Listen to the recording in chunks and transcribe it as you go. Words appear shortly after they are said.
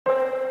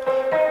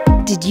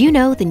Did you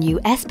know the new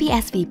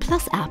SPSV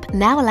Plus app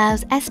now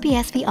allows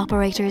SPSV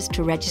operators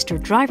to register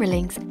driver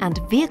links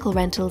and vehicle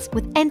rentals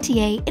with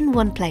NTA in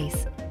one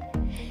place?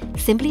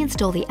 Simply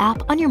install the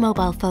app on your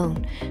mobile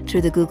phone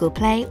through the Google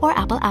Play or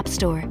Apple App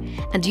Store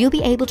and you'll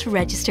be able to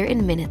register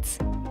in minutes.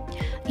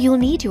 You'll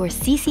need your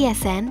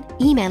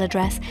CCSN, email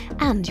address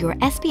and your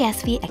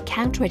SPSV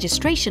account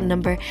registration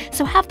number,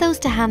 so have those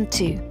to hand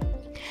too.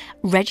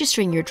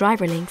 Registering your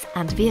driver links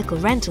and vehicle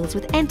rentals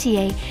with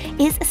NTA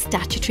is a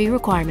statutory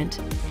requirement.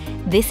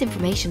 This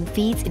information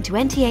feeds into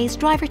NTA's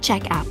Driver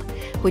Check app,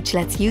 which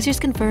lets users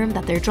confirm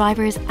that their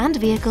drivers and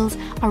vehicles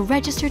are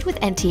registered with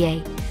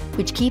NTA,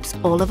 which keeps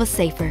all of us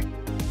safer.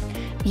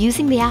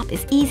 Using the app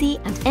is easy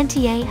and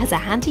NTA has a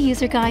handy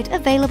user guide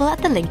available at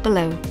the link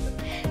below.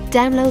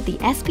 Download the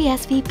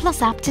SPSV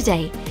Plus app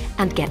today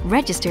and get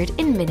registered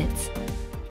in minutes.